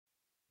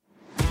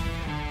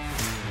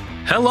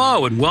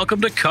Hello, and welcome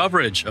to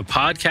Coverage, a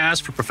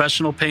podcast for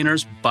professional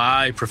painters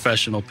by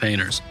professional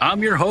painters.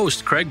 I'm your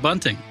host, Craig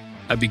Bunting.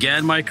 I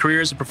began my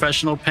career as a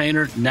professional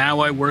painter.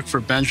 Now I work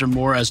for Benjamin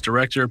Moore as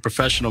Director of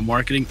Professional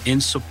Marketing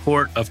in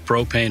support of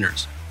pro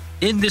painters.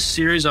 In this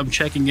series, I'm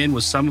checking in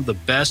with some of the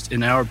best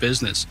in our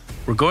business.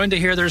 We're going to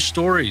hear their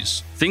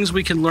stories, things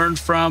we can learn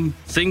from,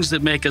 things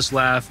that make us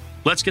laugh.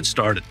 Let's get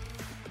started.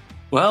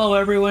 Well, hello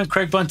everyone,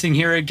 Craig Bunting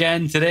here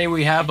again. Today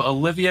we have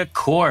Olivia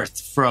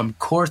Korth from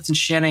Korth &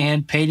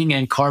 Shanahan Painting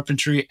and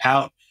Carpentry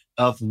out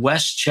of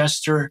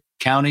Westchester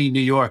County, New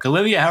York.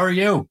 Olivia, how are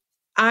you?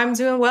 I'm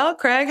doing well,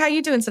 Craig. How are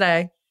you doing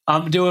today?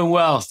 I'm doing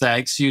well,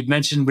 thanks. You'd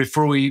mentioned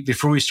before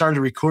we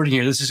started recording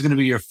here, this is going to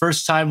be your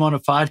first time on a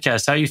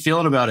podcast. How are you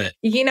feeling about it?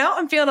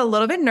 I'm feeling a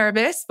little bit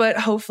nervous, but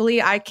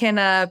hopefully I can,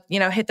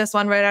 hit this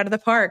one right out of the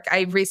park.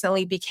 I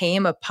recently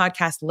became a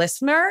podcast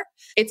listener.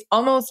 It's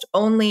almost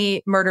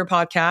only murder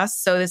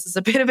podcasts, so this is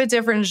a bit of a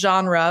different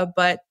genre,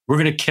 but we're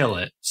going to kill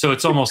it. So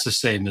it's almost the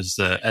same as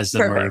the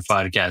murder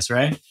podcast,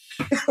 right?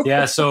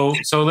 Yeah. So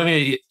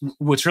Olivia,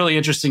 what's really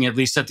interesting, at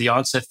least at the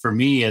onset for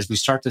me, as we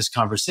start this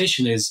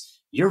conversation, is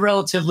you're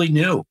relatively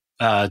new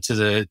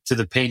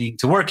to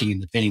working in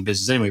the painting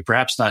business anyway,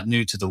 perhaps not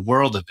new to the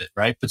world of it,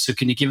 right? But so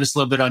can you give us a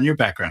little bit on your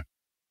background?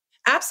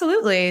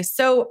 Absolutely.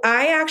 So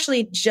I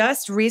actually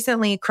just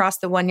recently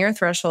crossed the 1-year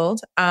threshold.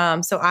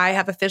 So I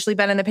have officially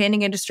been in the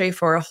painting industry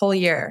for a whole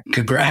year.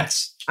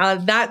 Congrats.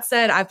 That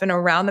said, I've been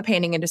around the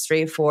painting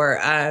industry for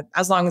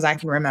as long as I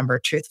can remember,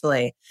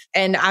 truthfully.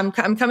 And I'm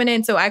coming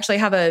in. So I actually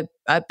have a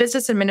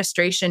business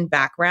administration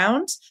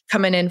background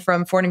coming in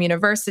from Fordham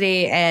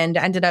University and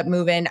ended up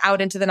moving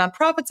out into the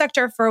nonprofit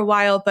sector for a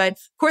while. But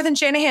Korth &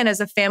 Shanahan is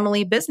a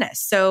family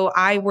business. So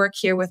I work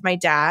here with my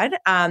dad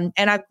and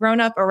I've grown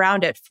up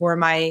around it for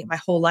my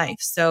whole life.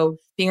 So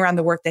being around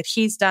the work that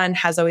he's done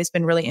has always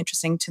been really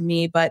interesting to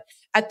me. But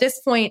at this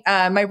point,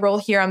 my role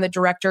here, I'm the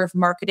Director of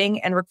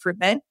Marketing and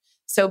Recruitment.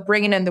 So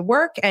bringing in the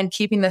work and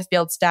keeping the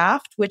field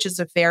staffed, which is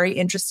a very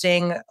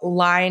interesting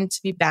line to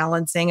be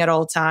balancing at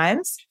all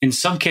times. In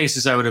some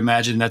cases, I would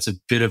imagine that's a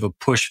bit of a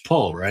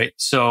push-pull, right?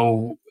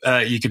 So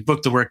you could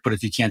book the work, but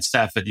if you can't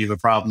staff it, you have a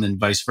problem and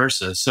vice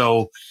versa.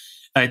 So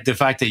the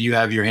fact that you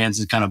have your hands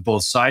in kind of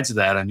both sides of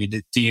that, I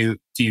mean, do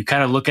you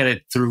kind of look at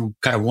it through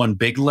kind of one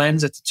big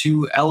lens at the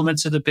two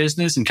elements of the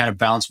business and kind of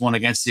balance one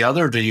against the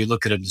other, or do you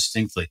look at it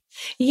distinctly?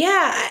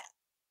 Yeah.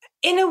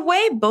 In a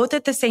way, both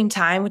at the same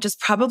time, which is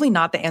probably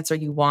not the answer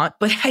you want,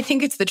 but I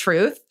think it's the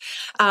truth.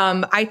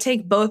 I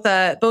take both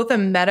a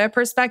meta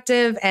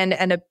perspective and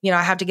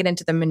I have to get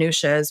into the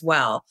minutia as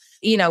well.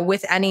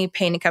 With any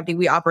painting company,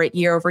 we operate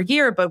year over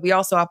year, but we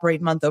also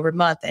operate month over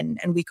month and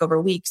week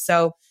over week.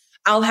 So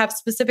I'll have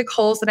specific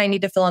holes that I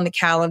need to fill in the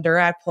calendar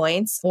at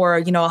points,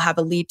 or, I'll have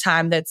a lead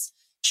time that's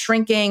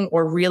shrinking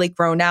or really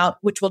grown out,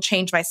 which will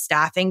change my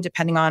staffing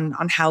depending on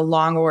how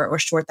long or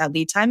short that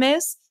lead time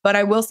is. But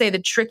I will say the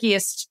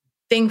trickiest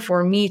thing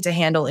for me to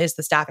handle is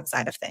the staffing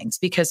side of things,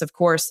 because of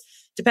course,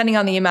 depending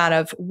on the amount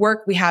of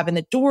work we have in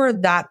the door,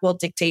 that will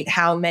dictate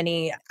how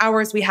many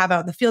hours we have out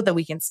in the field that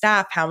we can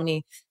staff, how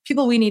many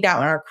people we need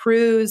out on our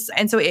crews.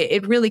 And so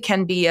it really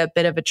can be a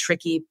bit of a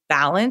tricky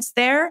balance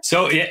there.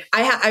 So yeah.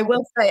 I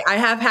will say I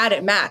have had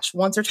it match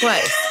once or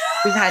twice.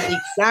 We've had the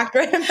exact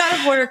right amount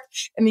of work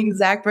and the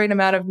exact right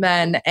amount of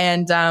men.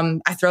 And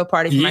I throw a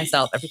party for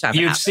myself every time.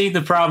 You've seen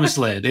the promised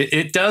land.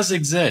 It does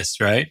exist,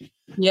 right?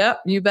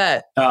 Yep, you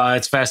bet.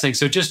 It's fascinating.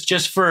 So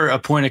just for a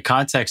point of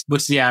context,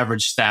 what's the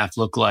average staff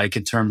look like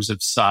in terms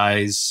of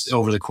size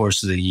over the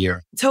course of the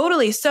year?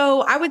 Totally.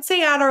 So I would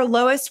say at our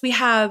lowest, we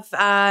have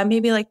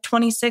maybe like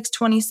 26,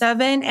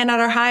 27. And at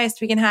our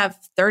highest, we can have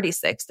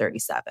 36,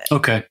 37.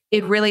 Okay.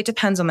 It really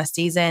depends on the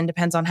season,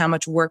 depends on how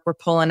much work we're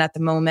pulling at the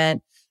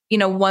moment.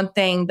 One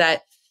thing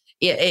that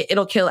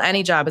it'll kill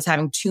any job is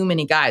having too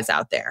many guys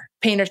out there.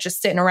 Painters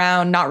just sitting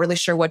around, not really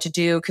sure what to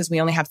do because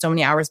we only have so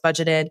many hours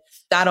budgeted.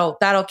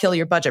 That'll kill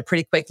your budget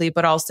pretty quickly.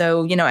 But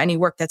also, any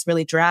work that's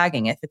really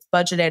dragging. If it's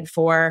budgeted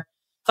for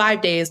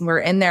 5 days and we're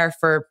in there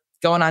for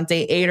going on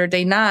day 8 or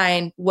day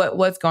 9,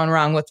 what's going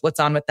wrong with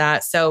what's on with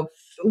that? So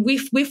we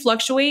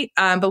fluctuate,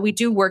 but we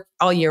do work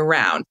all year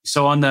round.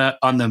 So on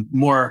the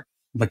more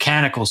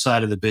mechanical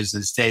side of the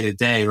business, day to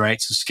day,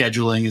 right? So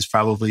scheduling is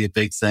probably a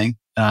big thing.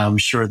 I'm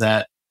sure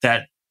that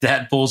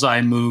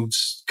bullseye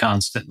moves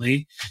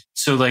constantly.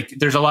 So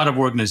there's a lot of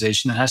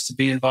organization that has to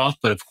be involved,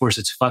 but of course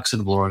it's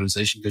flexible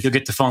organization, because you'll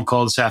get the phone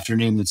call this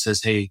afternoon that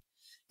says, hey,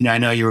 I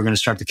know you were going to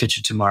start the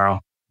kitchen tomorrow,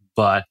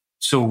 but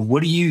so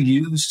what do you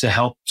use to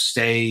help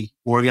stay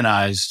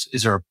organized?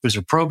 Is there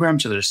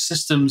programs? Are there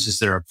systems? Is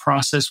there a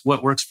process?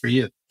 What works for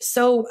you?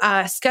 So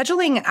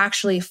scheduling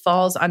actually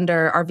falls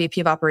under our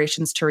VP of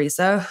Operations,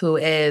 Teresa, who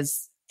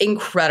is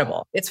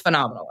incredible. It's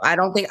phenomenal. I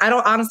don't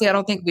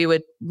think we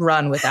would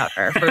run without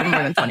her for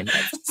more than 20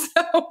 minutes.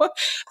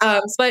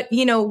 But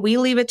we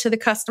leave it to the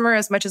customer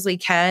as much as we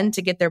can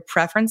to get their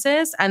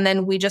preferences. And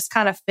then we just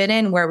kind of fit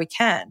in where we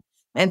can.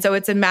 And so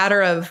it's a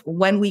matter of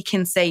when we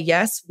can say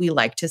yes, we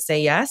like to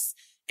say yes.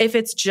 If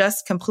it's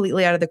just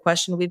completely out of the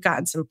question, we've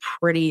gotten some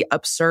pretty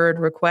absurd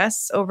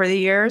requests over the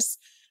years.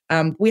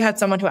 We had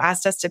someone who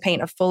asked us to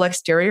paint a full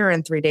exterior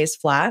in 3 days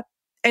flat.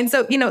 And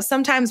so,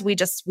 sometimes we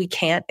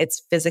can't,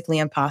 it's physically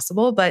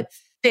impossible. But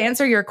to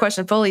answer your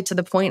question fully to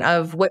the point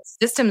of what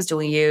systems do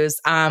we use,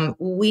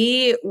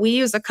 we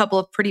use a couple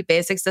of pretty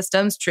basic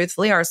systems.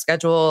 Truthfully, our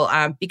schedule,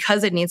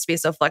 because it needs to be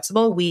so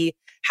flexible, we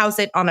house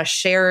it on a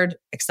shared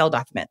Excel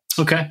document.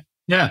 Okay.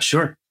 Yeah,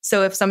 sure.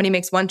 So if somebody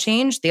makes one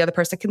change, the other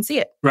person can see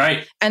it.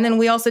 Right. And then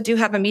we also do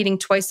have a meeting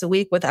twice a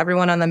week with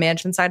everyone on the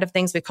management side of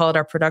things. We call it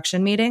our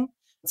production meeting.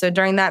 So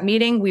during that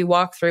meeting, we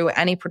walk through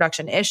any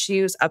production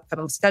issues,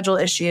 upcoming schedule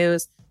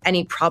issues,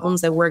 any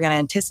problems that we're going to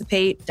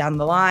anticipate down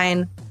the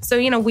line. So,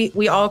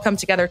 we all come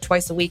together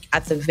twice a week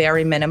at the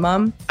very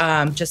minimum,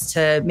 just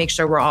to make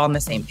sure we're all on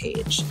the same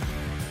page.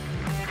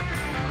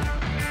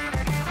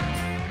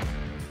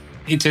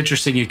 It's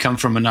interesting you come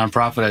from a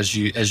nonprofit,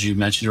 as you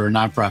mentioned, or a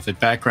nonprofit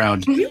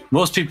background. Mm-hmm.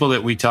 Most people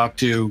that we talk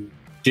to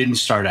didn't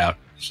start out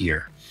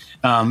here.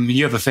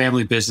 You have a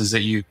family business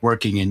that you're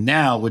working in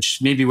now, which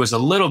maybe was a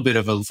little bit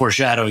of a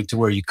foreshadowing to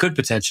where you could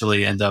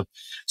potentially end up.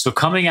 So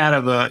coming out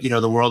of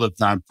the world of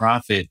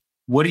nonprofit,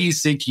 what do you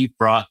think you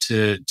brought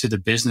to the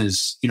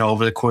business,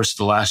 over the course of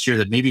the last year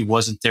that maybe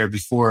wasn't there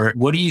before?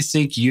 What do you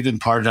think you've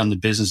imparted on the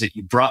business that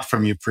you brought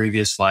from your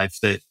previous life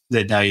that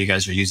now you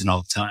guys are using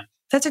all the time?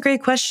 That's a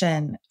great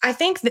question. I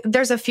think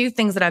there's a few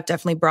things that I've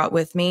definitely brought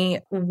with me.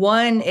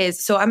 One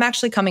is, so I'm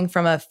actually coming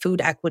from a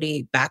food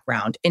equity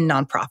background in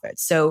nonprofits.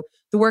 So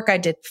the work I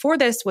did before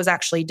this was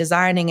actually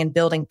designing and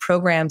building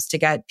programs to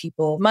get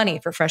people money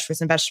for fresh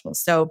fruits and vegetables.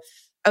 So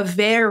a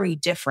very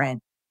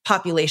different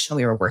population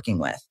we were working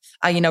with.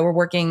 We're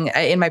working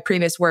in my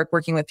previous work,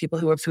 working with people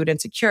who are food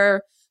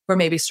insecure, who are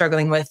maybe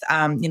struggling with,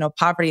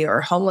 poverty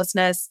or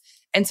homelessness.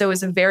 And so it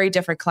was a very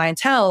different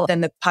clientele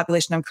than the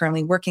population I'm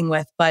currently working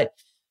with. But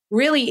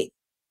really,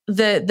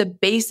 the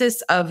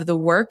basis of the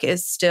work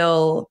is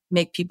still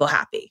make people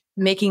happy,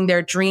 making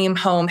their dream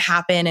home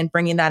happen and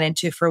bringing that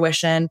into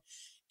fruition.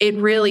 It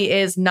really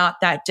is not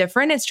that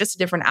different. It's just a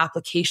different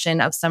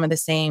application of some of the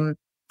same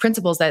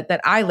principles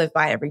that I live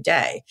by every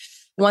day.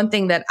 One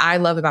thing that I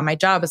love about my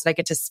job is that I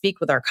get to speak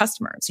with our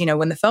customers.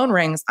 When the phone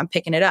rings, I'm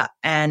picking it up.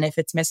 And if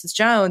it's Mrs.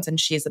 Jones and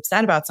she's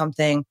upset about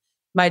something,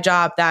 my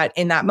job that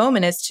in that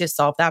moment is to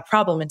solve that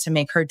problem and to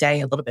make her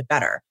day a little bit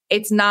better.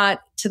 It's not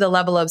to the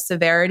level of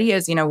severity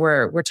as,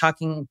 we're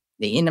talking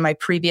in my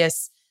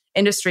previous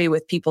industry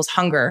with people's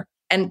hunger.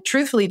 And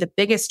truthfully, the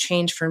biggest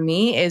change for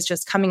me is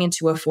just coming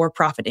into a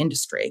for-profit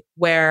industry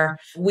where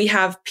we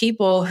have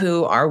people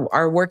who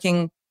are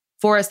working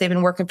for us. They've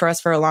been working for us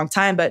for a long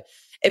time, but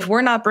if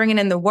we're not bringing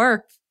in the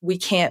work, we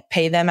can't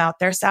pay them out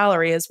their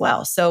salary as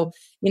well. So,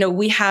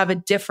 we have a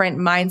different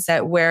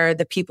mindset where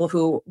the people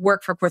who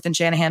work for Porth and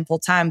Shanahan full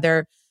time,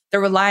 they're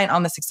reliant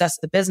on the success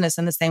of the business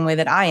in the same way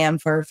that I am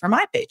for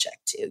my paycheck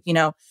too.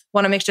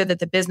 Want to make sure that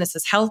the business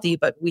is healthy,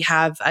 but we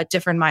have a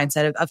different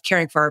mindset of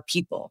caring for our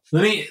people.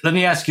 Let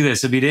me ask you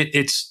this. I mean,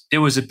 it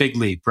was a big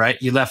leap,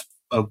 right? You left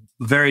a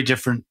very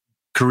different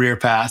career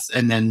path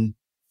and then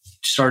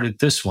started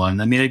this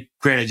one. I mean,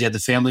 granted, you had the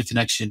family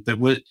connection, but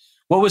what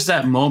was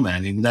that moment? I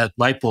mean, that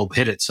light bulb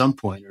hit at some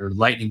point, or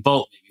lightning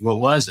bolt, maybe.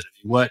 What was it?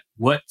 I mean,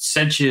 what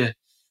sent you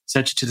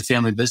to the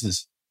family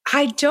business?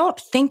 I don't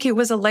think it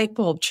was a light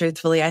bulb,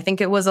 truthfully. I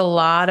think it was a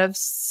lot of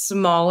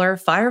smaller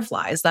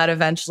fireflies that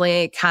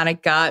eventually kind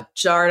of got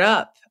jarred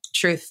up,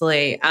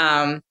 truthfully.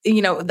 I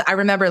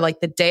remember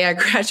the day I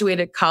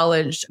graduated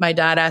college, my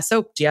dad asked,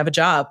 "So, do you have a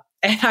job?"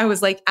 And I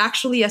was like,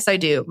 "Actually, yes, I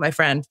do, my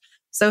friend.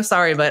 So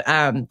sorry, but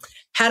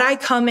had I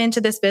come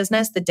into this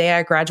business the day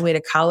I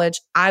graduated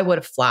college, I would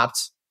have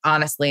flopped.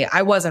 Honestly,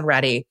 I wasn't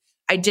ready.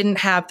 I didn't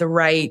have the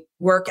right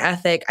work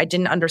ethic. I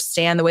didn't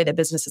understand the way that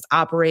businesses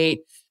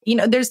operate.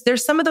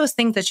 There's some of those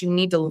things that you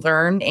need to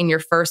learn in your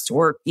first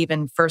or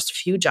even first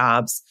few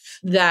jobs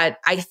that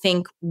I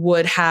think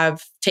would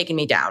have taken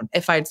me down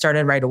if I'd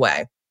started right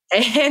away.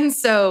 And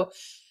so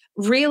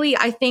really,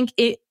 I think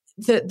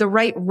the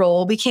right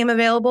role became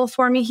available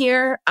for me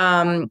here,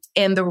 and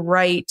the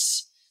right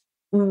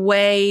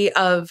way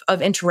of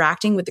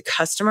interacting with the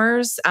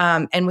customers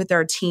and with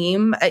our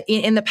team.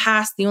 In the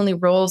past, the only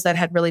roles that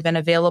had really been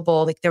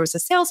available, there was a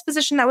sales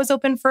position that was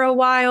open for a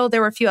while.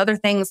 There were a few other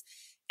things,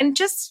 and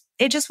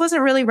it just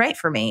wasn't really right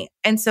for me.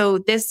 And so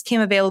this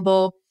came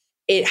available.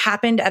 It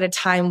happened at a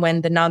time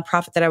when the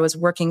nonprofit that I was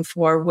working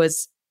for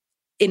was,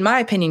 in my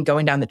opinion,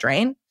 going down the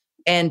drain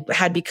and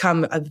had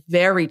become a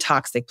very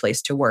toxic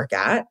place to work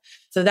at.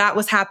 So that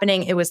was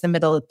happening. It was the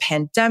middle of the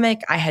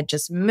pandemic. I had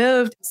just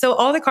moved. So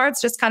all the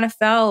cards just kind of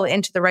fell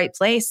into the right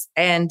place.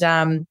 And,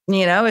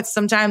 it's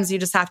sometimes you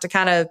just have to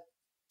kind of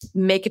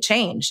make a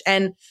change.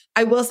 And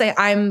I will say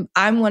I'm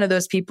one of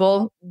those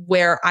people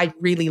where I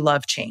really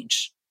love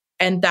change.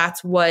 And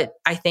that's what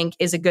I think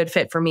is a good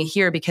fit for me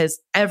here, because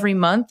every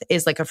month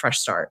is like a fresh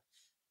start.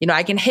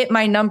 I can hit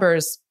my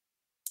numbers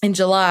in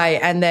July,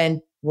 and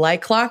then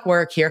like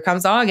clockwork, here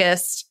comes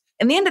August.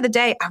 In the end of the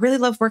day, I really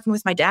love working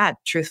with my dad,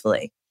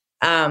 truthfully.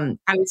 I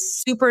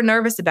was super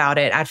nervous about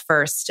it at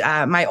first.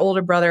 My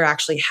older brother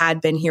actually had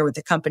been here with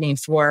the company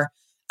for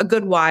a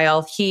good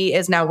while. He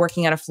is now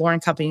working at a flooring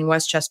company in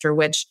Westchester,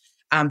 which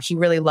he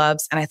really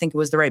loves, and I think it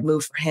was the right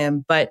move for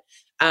him. But,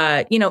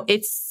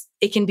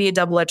 it can be a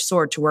double-edged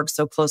sword to work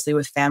so closely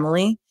with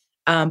family.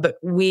 But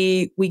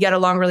we get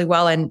along really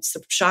well. And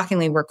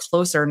shockingly, we're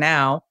closer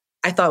now.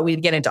 I thought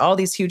we'd get into all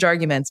these huge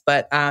arguments,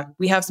 but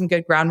we have some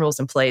good ground rules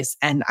in place.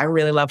 And I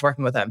really love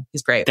working with him.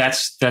 He's great.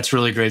 That's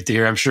really great to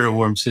hear. I'm sure it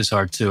warms his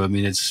heart too. I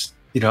mean, it's,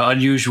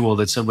 unusual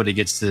that somebody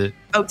gets to...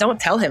 Oh, don't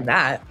tell him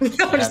that.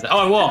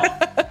 I won't.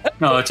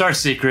 No, it's our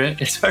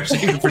secret. It's our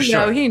secret for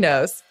sure. No, he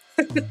knows.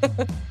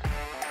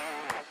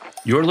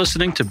 You're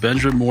listening to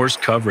Benjamin Moore's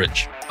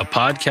Coverage, a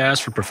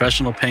podcast for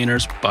professional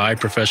painters by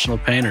professional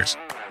painters.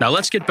 Now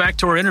let's get back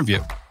to our interview.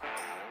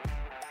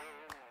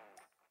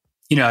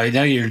 I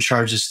know you're in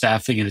charge of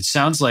staffing, and it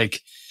sounds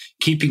like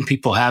keeping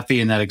people happy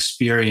in that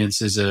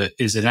experience is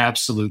an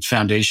absolute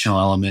foundational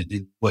element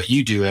in what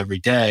you do every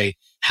day.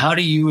 How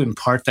do you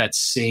impart that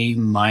same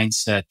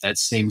mindset, that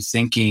same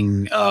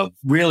thinking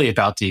really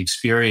about the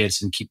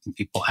experience and keeping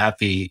people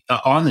happy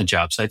on the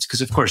job sites?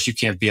 Because of course you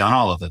can't be on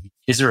all of them.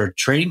 Is there a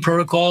training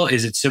protocol?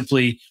 Is it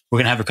simply we're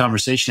going to have a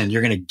conversation and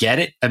you're going to get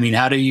it? I mean,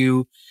 how do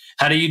you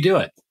do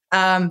it?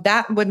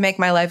 That would make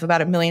my life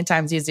about 1,000,000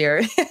 times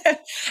easier.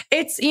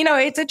 It's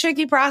a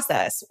tricky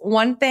process.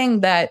 One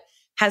thing that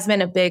has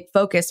been a big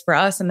focus for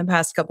us in the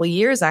past couple of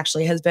years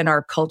actually has been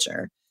our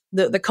culture.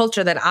 The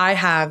culture that I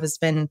have has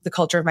been the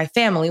culture of my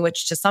family,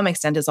 which to some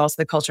extent is also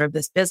the culture of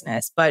this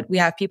business. But we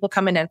have people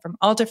coming in from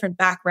all different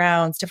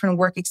backgrounds, different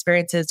work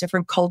experiences,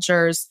 different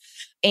cultures.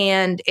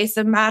 And it's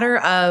a matter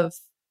of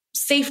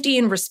safety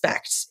and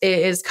respect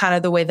is kind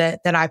of the way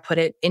that I put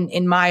it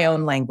in my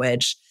own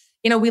language.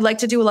 We like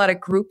to do a lot of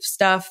group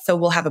stuff. So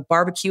we'll have a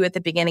barbecue at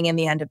the beginning and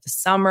the end of the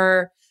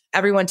summer.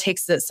 Everyone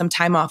takes some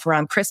time off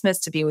around Christmas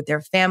to be with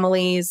their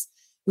families.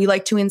 We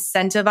like to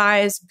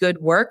incentivize good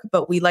work,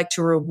 but we like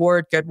to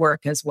reward good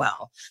work as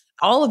well.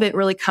 All of it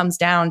really comes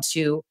down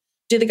to,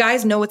 do the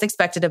guys know what's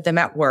expected of them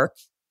at work?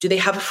 Do they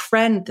have a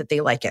friend that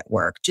they like at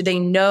work? Do they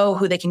know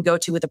who they can go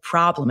to with a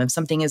problem if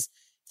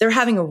they're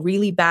having a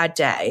really bad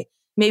day,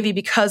 maybe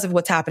because of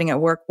what's happening at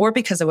work or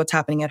because of what's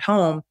happening at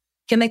home?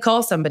 Can they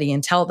call somebody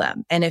and tell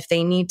them? And if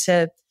they need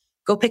to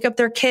go pick up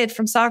their kid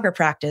from soccer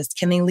practice,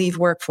 can they leave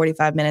work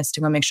 45 minutes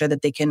to go make sure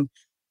that they can,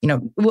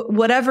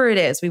 whatever it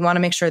is, we want to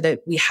make sure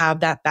that we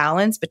have that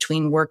balance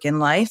between work and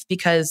life,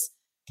 because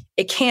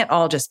it can't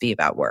all just be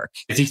about work.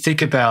 If you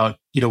think about,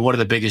 one of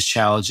the biggest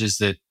challenges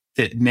that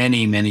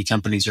many, many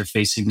companies are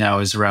facing now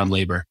is around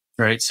labor,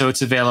 right? So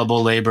it's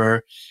available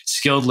labor,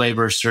 skilled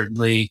labor,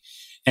 certainly.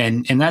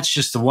 And that's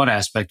just the one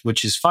aspect,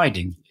 which is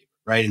finding labor,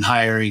 right? And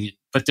hiring.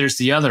 But there's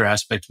the other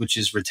aspect, which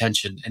is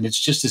retention. And it's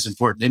just as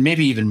important, and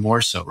maybe even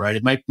more so, right?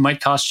 It might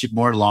cost you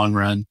more long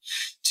run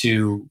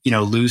to,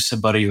 lose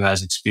somebody who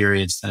has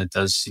experience than it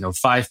does,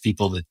 5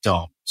 people that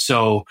don't.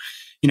 So,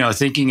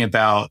 thinking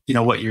about,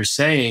 what you're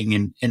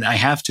saying, and I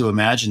have to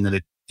imagine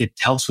that it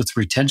helps with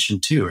retention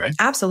too, right?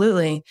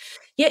 Absolutely.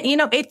 Yeah,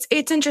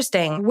 it's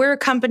interesting. We're a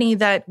company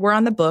that we're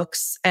on the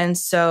books. And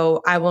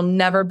so I will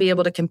never be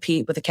able to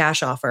compete with a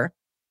cash offer.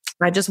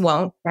 I just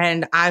won't.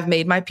 And I've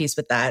made my peace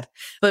with that.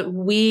 But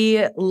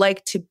we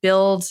like to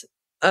build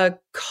a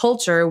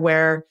culture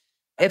where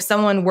if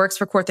someone works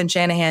for Korth and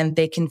Shanahan,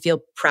 they can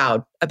feel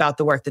proud about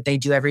the work that they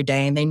do every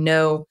day. And they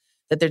know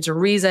that there's a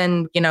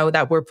reason,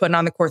 that we're putting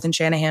on the Korth and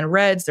Shanahan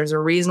reds. There's a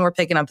reason we're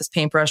picking up this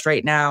paintbrush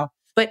right now.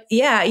 But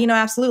yeah,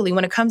 absolutely.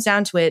 When it comes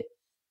down to it,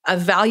 a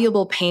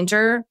valuable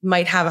painter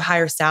might have a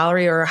higher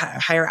salary or a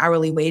higher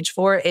hourly wage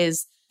for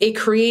it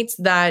creates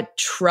that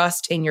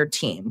trust in your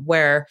team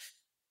where,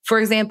 for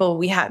example,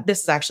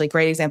 this is actually a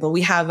great example.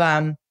 We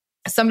have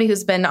somebody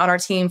who's been on our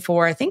team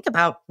for, I think,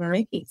 about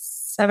maybe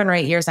 7 or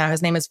 8 years now.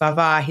 His name is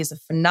Vava. He's a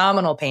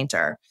phenomenal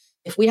painter.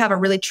 If we have a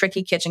really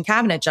tricky kitchen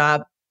cabinet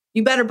job,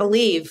 you better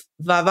believe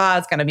Vava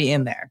is going to be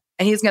in there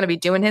and he's going to be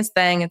doing his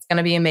thing. It's going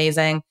to be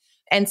amazing.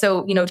 And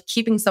so,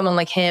 keeping someone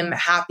like him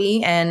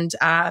happy and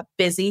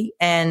busy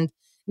and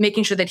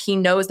making sure that he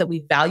knows that we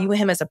value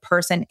him as a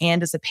person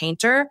and as a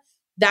painter,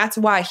 that's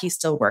why he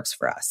still works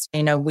for us.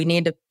 We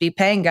need to be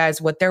paying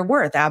guys what they're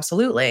worth.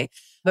 Absolutely.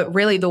 But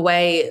really the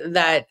way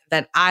that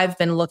I've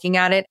been looking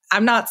at it,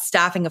 I'm not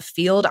staffing a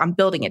field, I'm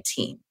building a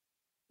team.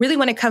 Really,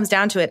 when it comes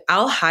down to it,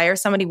 I'll hire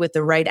somebody with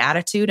the right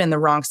attitude and the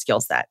wrong skill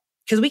set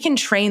because we can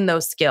train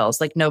those skills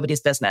like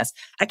nobody's business.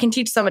 I can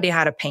teach somebody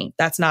how to paint.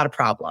 That's not a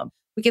problem.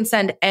 We can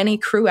send any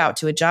crew out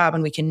to a job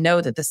and we can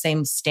know that the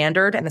same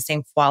standard and the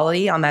same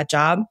quality on that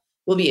job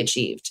will be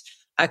achieved.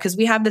 Because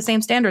we have the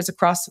same standards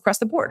across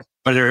the board.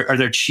 Are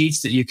there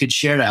cheats that you could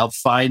share to help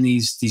find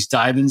these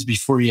diamonds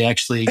before you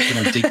actually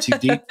dig too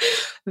deep?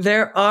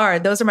 There are.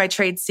 Those are my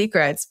trade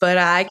secrets, but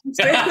I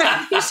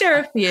can share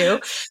a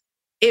few.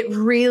 It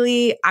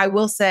really, I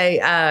will say,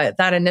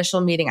 that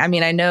initial meeting. I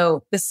mean, I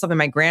know this is something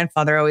my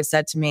grandfather always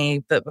said to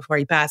me, but before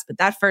he passed. But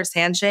that first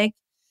handshake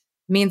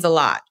means a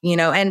lot,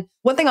 And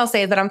one thing I'll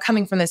say is that I'm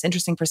coming from this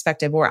interesting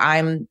perspective where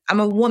I'm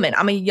a woman.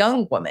 I'm a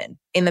young woman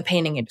in the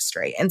painting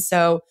industry, and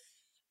so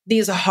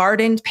these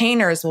hardened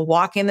painters will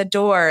walk in the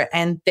door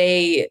and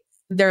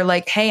they're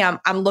like, "Hey, I'm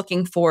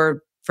looking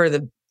for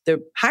the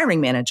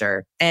hiring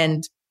manager."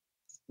 And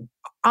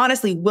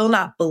honestly will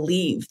not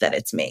believe that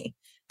it's me.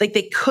 Like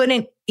they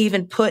couldn't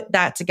even put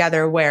that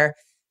together where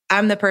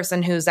I'm the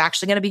person who's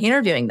actually going to be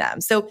interviewing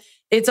them. So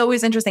it's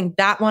always interesting.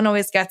 That one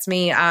always gets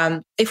me.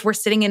 If we're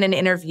sitting in an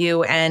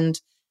interview and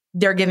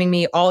they're giving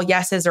me all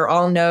yeses or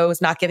all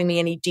nos, not giving me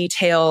any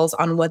details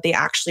on what they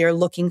actually are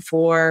looking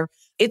for.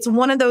 It's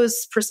one of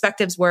those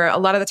perspectives where a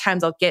lot of the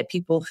times I'll get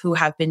people who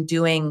have been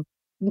doing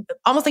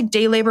almost like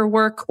day labor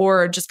work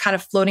or just kind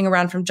of floating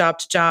around from job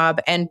to job.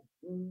 And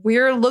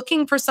we're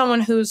looking for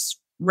someone who's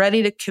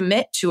ready to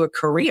commit to a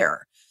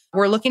career.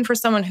 We're looking for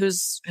someone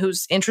who's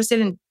interested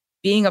in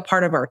being a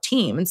part of our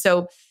team. And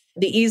so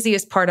the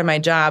easiest part of my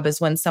job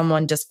is when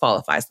someone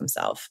disqualifies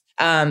themselves,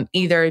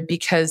 either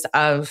because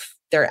of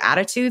their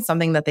attitude,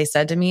 something that they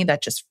said to me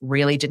that just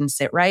really didn't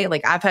sit right.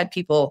 Like I've had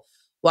people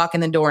walk in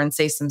the door and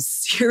say some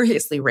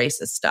seriously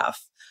racist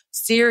stuff,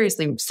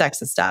 seriously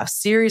sexist stuff,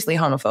 seriously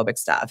homophobic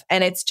stuff.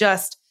 And it's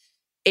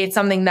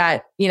something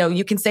that,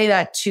 you can say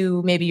that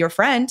to maybe your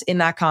friend in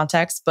that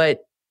context, but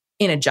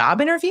in a job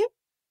interview,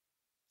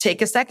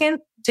 take a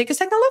second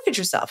look at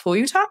yourself. Who are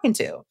you talking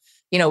to?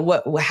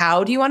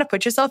 How do you want to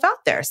put yourself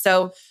out there?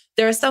 So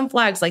there are some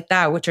flags like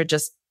that, which are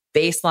just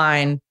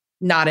baseline,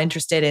 not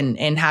interested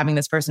in having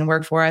this person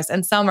work for us.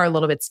 And some are a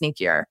little bit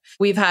sneakier.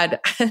 We've had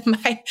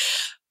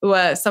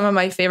some of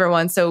my favorite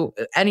ones. So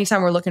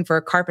anytime we're looking for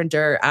a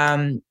carpenter,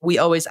 we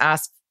always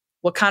ask,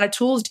 what kind of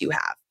tools do you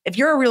have? If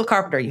you're a real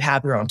carpenter, you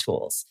have your own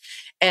tools.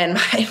 And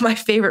my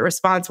favorite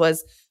response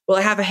was, well,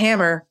 I have a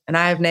hammer and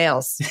I have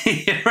nails.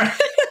 Right.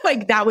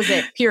 Like that was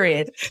it,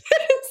 period.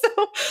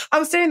 So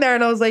I'm sitting there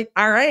and I was like,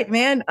 all right,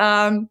 man,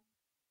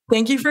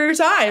 thank you for your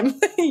time.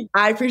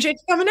 I appreciate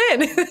you coming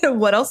in.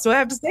 What else do I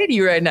have to say to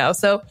you right now?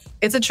 So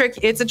it's a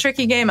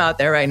tricky game out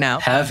there right now.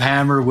 Have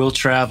hammer, will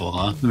travel,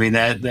 huh? I mean,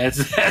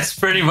 that's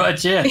pretty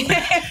much it.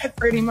 Yeah,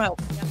 pretty much.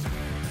 Yeah.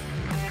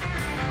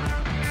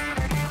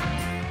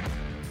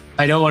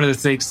 I know one of the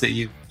things that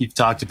you've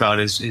talked about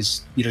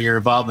is your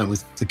involvement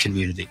with the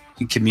community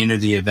and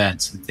community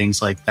events and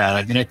things like that.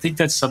 I mean, I think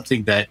that's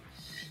something that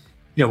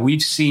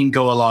we've seen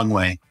go a long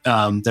way.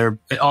 They're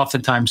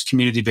oftentimes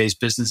community-based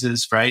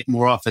businesses, right?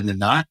 More often than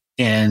not.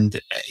 And,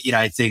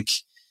 I think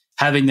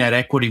having that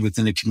equity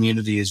within the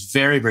community is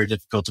very, very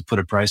difficult to put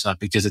a price on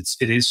because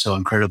it is so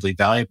incredibly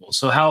valuable.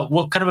 So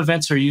what kind of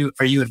events are you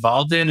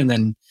involved in? And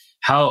then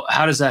how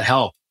does that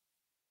help?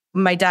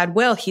 My dad,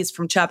 Will, he's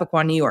from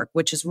Chappaqua, New York,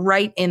 which is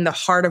right in the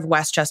heart of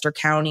Westchester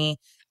County.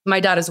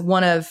 My dad is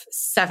one of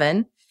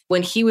 7.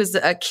 When he was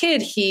a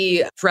kid,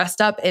 he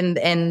dressed up in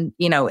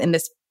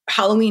this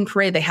Halloween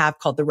parade they have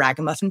called the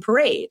Ragamuffin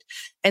Parade.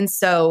 And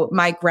so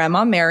my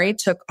grandma Mary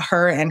took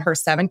her and her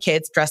 7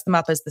 kids, dressed them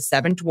up as the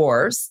 7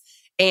 dwarves,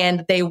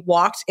 and they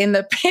walked in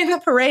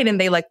the parade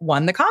and they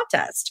won the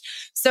contest.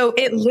 So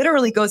it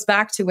literally goes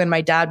back to when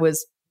my dad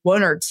was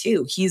 1 or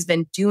 2. He's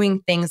been doing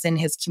things in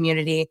his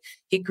community.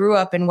 He grew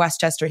up in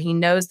Westchester. He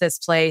knows this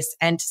place.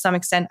 And to some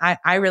extent,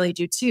 I really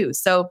do too.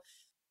 So,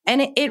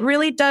 and it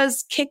really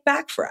does kick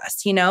back for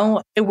us.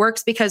 It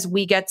works because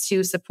we get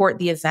to support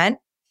the event.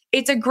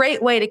 It's a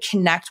great way to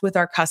connect with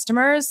our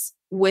customers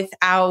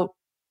without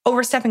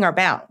overstepping our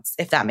bounds,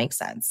 if that makes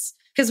sense.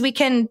 Because we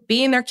can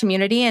be in their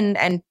community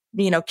and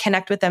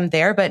connect with them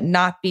there, but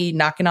not be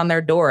knocking on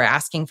their door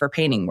asking for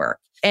painting work.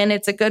 And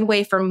it's a good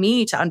way for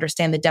me to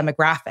understand the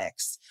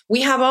demographics. We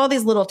have all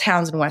these little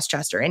towns in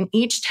Westchester, and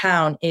each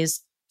town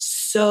is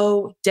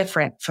so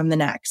different from the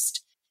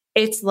next.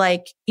 It's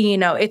like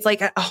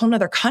a whole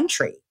nother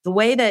country. The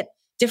way that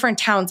different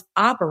towns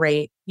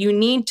operate, you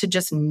need to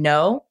just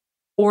know,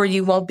 or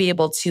you won't be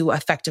able to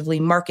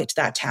effectively market to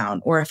that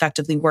town or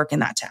effectively work in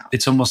that town.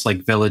 It's almost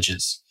like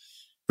villages,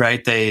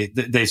 right?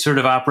 They sort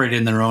of operate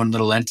in their own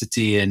little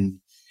entity, and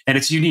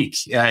it's unique.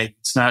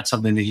 It's not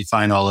something that you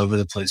find all over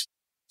the place.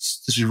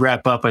 As we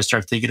wrap up, I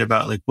start thinking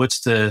about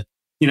what's the,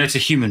 it's a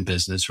human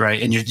business,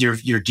 right? And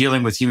you're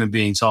dealing with human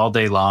beings all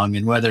day long,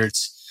 and whether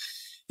it's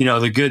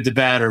the good, the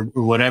bad, or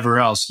whatever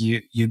else,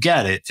 you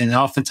get it. And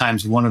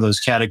oftentimes one of those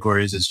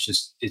categories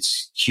is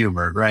it's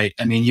humor, right?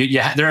 I mean,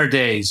 there are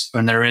days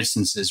when there are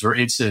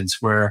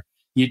incidents where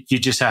you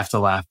just have to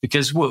laugh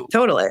because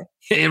totally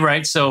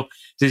right. So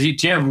do you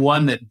have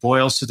one that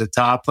boils to the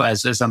top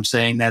as I'm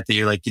saying that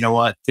you're like, you know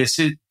what, this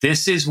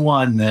is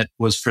one that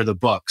was for the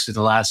books in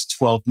the last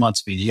 12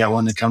 months? You got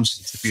one that comes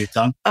to the tip of your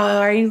tongue?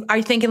 Are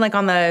you thinking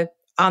on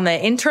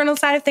the internal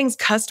side of things,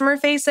 customer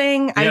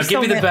facing?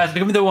 Give me the best.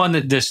 Give me the one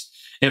that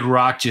it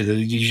rocked you, that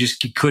you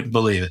couldn't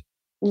believe it.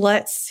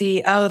 Let's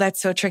see. Oh, that's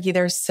so tricky.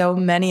 There's so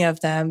many of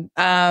them.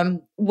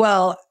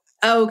 Well,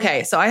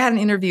 okay. So I had an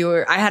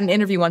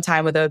interview one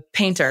time with a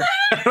painter.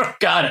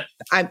 Got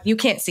it. You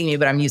can't see me,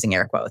 but I'm using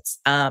air quotes.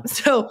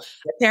 So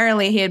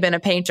apparently he had been a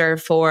painter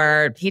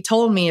he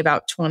told me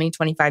about 20,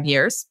 25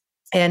 years.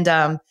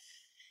 And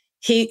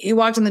he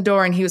walked in the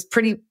door and he was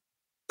pretty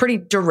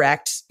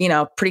direct,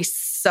 pretty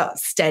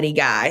steady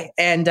guy.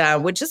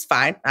 And which is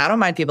fine. I don't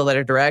mind people that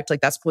are direct.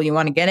 That's cool. You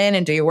want to get in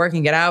and do your work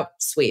and get out?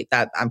 Sweet.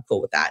 I'm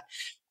cool with that.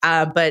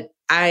 But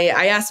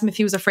I asked him if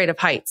he was afraid of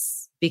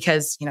heights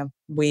because,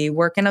 we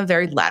work in a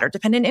very ladder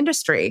dependent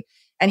industry.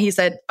 And he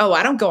said, "Oh,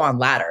 I don't go on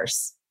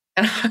ladders."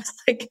 And I was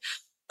like,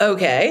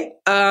 "Okay,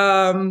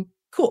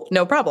 cool,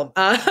 no problem."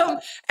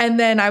 And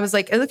then I was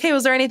like, "Okay,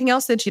 was there anything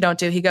else that you don't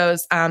do?" He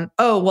goes,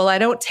 "Oh, well, I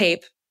don't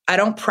tape. I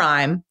don't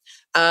prime.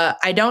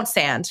 I don't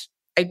sand.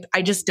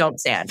 I just don't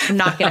sand. I'm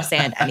not going to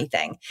sand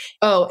anything.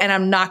 Oh, and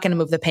I'm not going to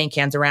move the paint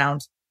cans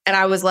around." And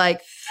I was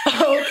like,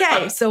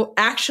 "Okay, so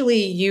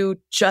actually you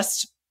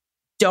just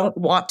don't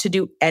want to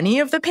do any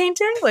of the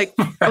painting?" Like,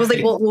 I was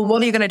like, well,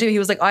 what are you going to do? He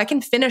was like, "Oh, I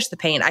can finish the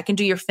paint. I can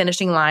do your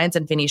finishing lines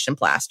and Venetian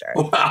plaster."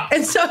 Wow.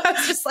 And so I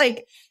was just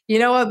like, "You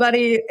know what,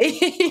 buddy?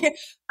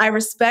 I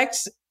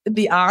respect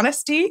the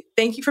honesty.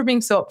 Thank you for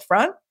being so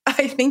upfront.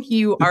 I think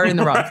you are in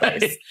the wrong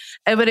place."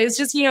 But it's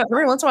just,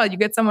 every once in a while you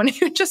get someone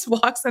who just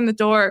walks in the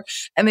door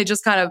and they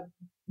just kind of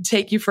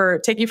take you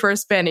for a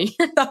spin, and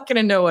you're not going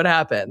to know what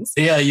happens.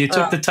 Yeah, you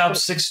took the top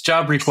 6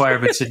 job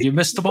requirements and you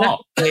missed them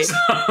all.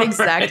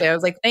 Exactly. I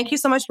was like, "Thank you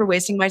so much for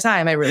wasting my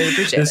time. I really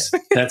appreciate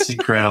it." That's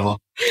incredible.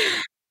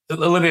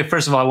 Olivia,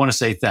 first of all, I want to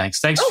say thanks.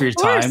 Thanks for your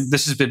time.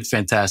 This has been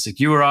fantastic.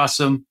 You were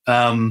awesome.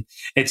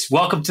 It's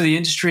welcome to the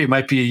industry. It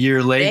might be a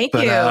year late,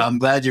 but I'm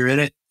glad you're in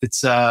it.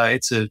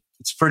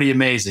 It's pretty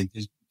amazing.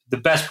 The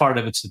best part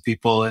of it's the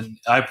people, and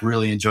I've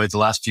really enjoyed the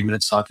last few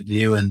minutes talking to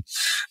you. And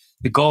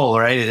the goal,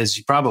 right, as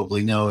you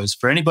probably know, is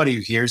for anybody who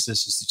hears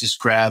this is to just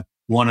grab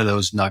one of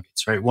those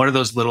nuggets, right? One of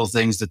those little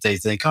things that they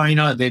think, "Oh,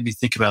 it made me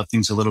think about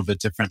things a little bit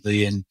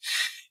differently." And,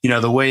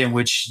 the way in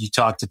which you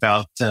talked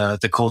about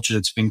the culture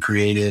that's been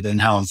created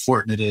and how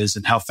important it is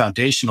and how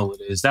foundational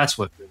it is, that's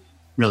what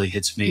really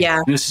hits me.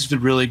 Yeah. This has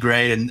been really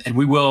great. And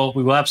we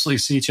will absolutely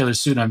see each other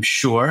soon, I'm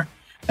sure.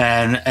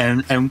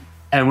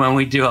 And when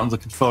we do, I'm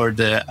looking forward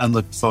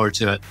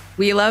to it.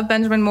 We love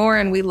Benjamin Moore,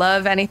 and we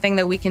love anything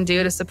that we can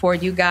do to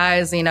support you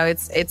guys.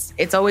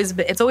 It's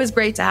always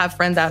great to have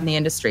friends out in the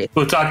industry.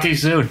 We'll talk to you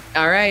soon.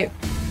 All right.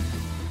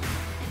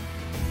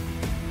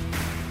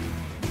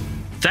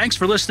 Thanks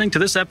for listening to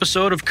this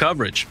episode of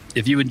Coverage.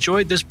 If you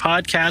enjoyed this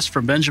podcast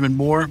from Benjamin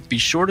Moore, be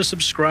sure to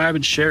subscribe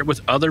and share it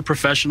with other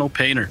professional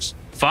painters.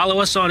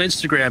 Follow us on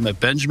Instagram at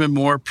Benjamin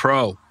Moore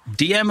Pro.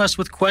 DM us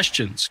with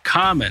questions,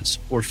 comments,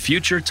 or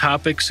future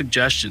topic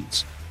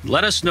suggestions.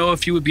 Let us know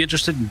if you would be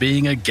interested in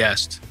being a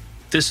guest.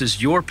 This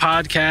is your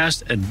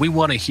podcast, and we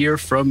want to hear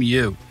from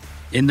you.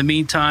 In the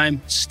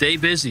meantime, stay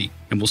busy,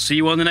 and we'll see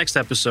you on the next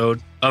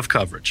episode of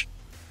Coverage.